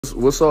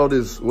What's all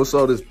this? What's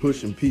all this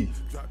pushing P?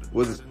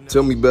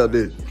 Tell me about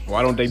that.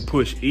 Why don't they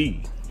push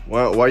E?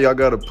 Why y'all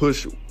gotta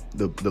push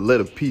the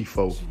letter P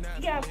for?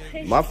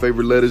 My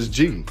favorite letter is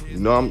G. You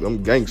know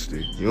I'm gangster.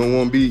 You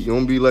don't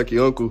be like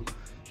your uncle,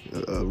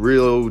 a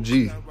real OG.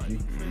 You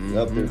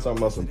out there talking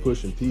about some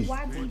pushing P.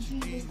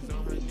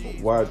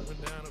 Why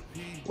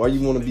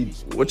you wanna be?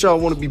 What y'all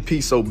wanna be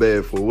P so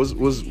bad for?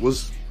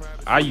 What's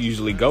I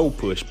usually go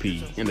push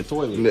P in the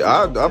toilet.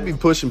 I'll be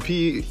pushing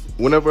P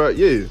whenever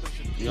You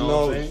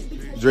know what I'm saying?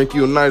 Drink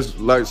you a nice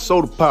like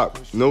soda pop,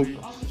 you know?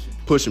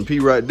 Pushing P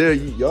right there.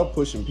 Y'all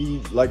pushing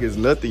P like it's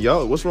nothing.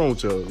 Y'all, what's wrong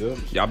with y'all?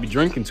 Y'all be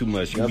drinking too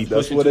much.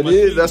 That's what it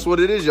is. That's what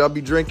it is. Y'all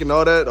be drinking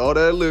all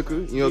that liquor.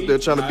 You know, they're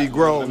trying to be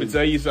grown. Let me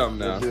tell you something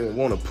now.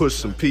 Want to push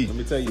some P. Let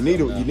me tell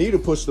you. You need to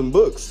push some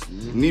books.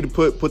 You need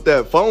to put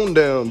that phone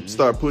down.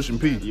 Start pushing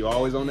P. You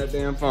always on that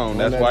damn phone.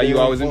 That's why you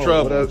always in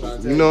trouble.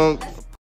 You know.